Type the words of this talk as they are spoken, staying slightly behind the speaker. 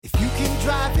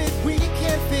drive it, we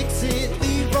can fix it.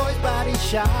 Leroy's Body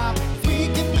Shop. We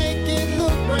can make it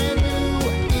look brand new.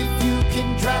 If you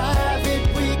can drive it,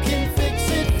 we can fix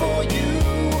it for you.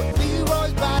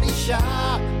 Leroy's Body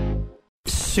Shop.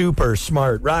 Super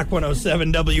smart. Rock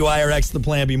 107 WIRX, the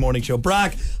Plan B Morning Show.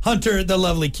 Brock, Hunter, the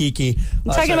lovely Kiki.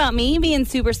 You talking about me being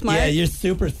super smart? Yeah, you're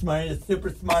super smart. You're the super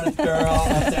smartest girl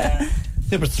out there.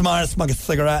 Super smart, smoke a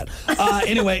cigarette.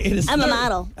 Anyway, it is. I'm a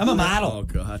model. I'm a model. Oh,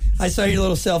 God. I saw your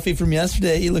little selfie from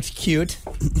yesterday. You looked cute.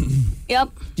 Yep.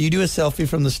 Do you do a selfie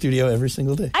from the studio every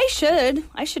single day? I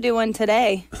should do one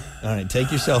today. All right, take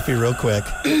your selfie real quick.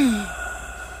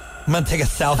 I'm going to take a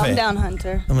selfie. Calm down,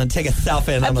 Hunter. I'm going to take a selfie.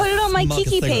 And I I'm put gonna it on my smoke a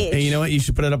Kiki cigarette. page. Hey, you know what? You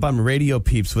should put it up on Radio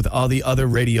Peeps with all the other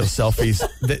radio selfies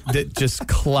that just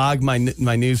clog my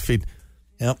news feed.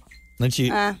 Yep. I'll do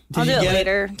it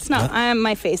later. It's not.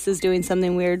 My face is doing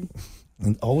something weird.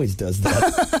 It always does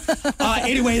that.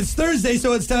 Anyway, it's Thursday,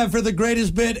 so it's time for the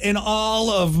greatest bit in all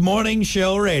of morning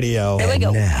show radio. Here we go.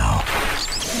 Now,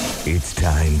 it's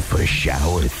time for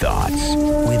Shower Thoughts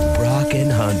with Brock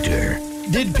and Hunter.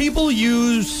 Did people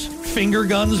use finger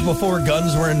guns before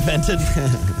guns were invented?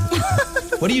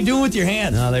 What are you doing with your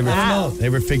hands? No, they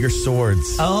were figure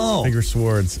swords. Oh. Figure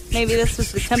swords. Maybe this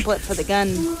was the template for the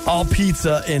gun. All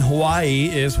pizza in Hawaii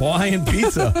is Hawaiian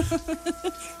pizza.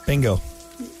 Bingo.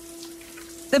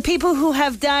 The people who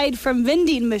have died from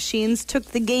vending machines took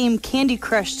the game Candy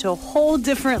Crush to a whole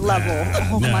different level.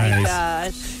 Oh, my nice.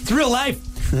 gosh. It's real life.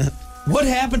 What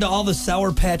happened to all the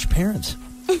Sour Patch parents?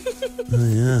 Oh,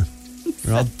 yeah.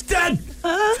 They're all dead.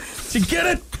 Did you get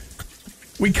it?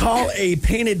 We call a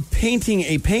painted painting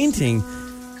a painting,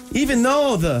 even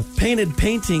though the painted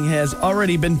painting has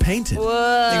already been painted.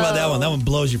 Whoa. Think about that one. That one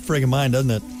blows your friggin' mind, doesn't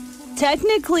it?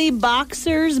 Technically,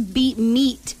 boxers beat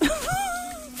meat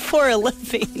for a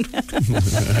living.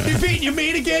 You beating your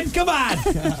meat again? Come on.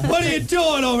 What are you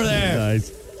doing over there?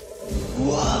 Nice.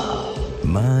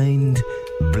 Mind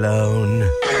blown.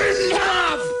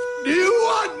 Enough! Do you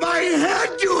want my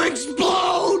head to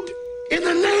explode? In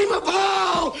the name of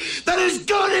all that is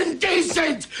good and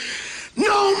decent,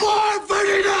 no more for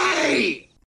today!